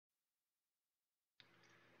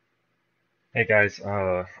Hey guys,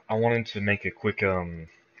 I wanted to make a quick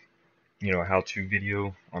how-to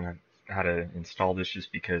video on how to install this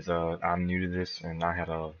just because I'm new to this and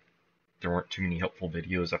there weren't too many helpful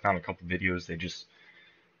videos. I found a couple videos, they just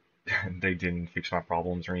they didn't fix my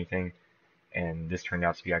problems or anything, and this turned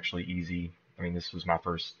out to be actually easy. I mean, this was my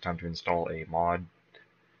first time to install a mod,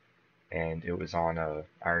 and it was on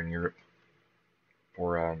Iron Europe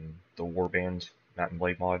for the Warband Mount and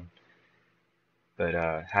Blade mod.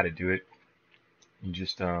 But how to do it, you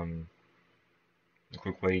just a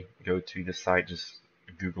quick way, go to the site, just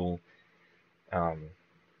Google um,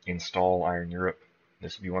 install Iron Europe.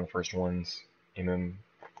 This will be one of the first ones.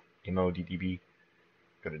 MODDB.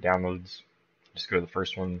 Go to downloads. Just go to the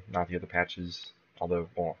first one, not the other patches. Although,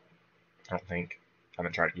 well, I don't think I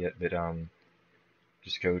haven't tried it yet, but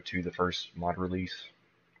just go to the first mod release.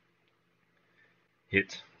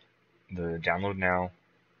 Hit the download now.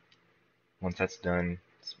 Once that's done,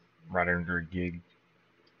 it's right under a gig.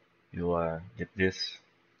 You'll get this.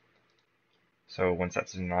 So once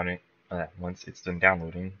that's done on it, once it's done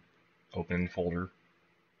downloading, open folder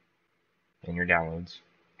in your downloads.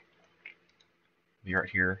 Be right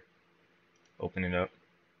here. Open it up.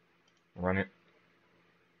 Run it.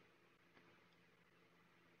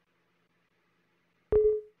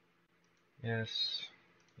 Yes.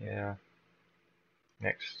 Yeah.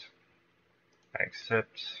 Next. I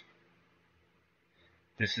accept.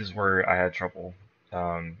 This is where I had trouble.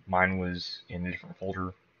 Mine was in a different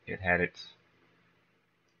folder. It had it.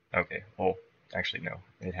 Okay, well, actually, no.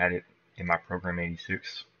 It had it in my Program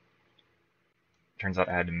 86. Turns out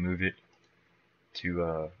I had to move it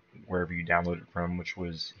to wherever you download it from, which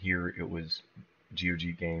was here. It was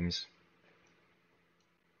GOG Games.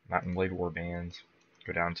 Mount and Blade Warband.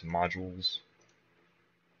 Go down to Modules.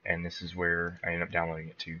 And this is where I ended up downloading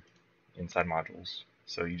it to, inside Modules.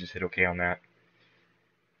 So you just hit OK on that.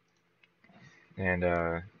 And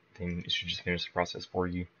then it should just finish the process for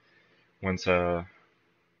you. Once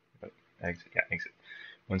exit.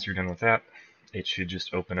 Once you're done with that, it should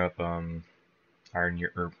just open up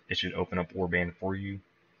it should open up Warband for you,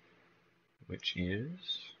 which is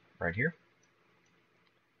right here,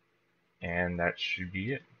 and that should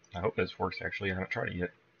be it. I hope this works. Actually, I haven't tried it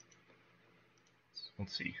yet.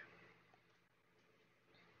 Let's see.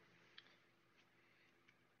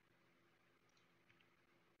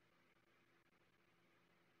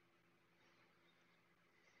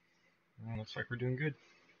 Well, looks like we're doing good.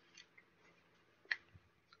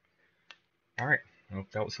 All right. I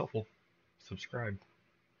hope that was helpful. Subscribe.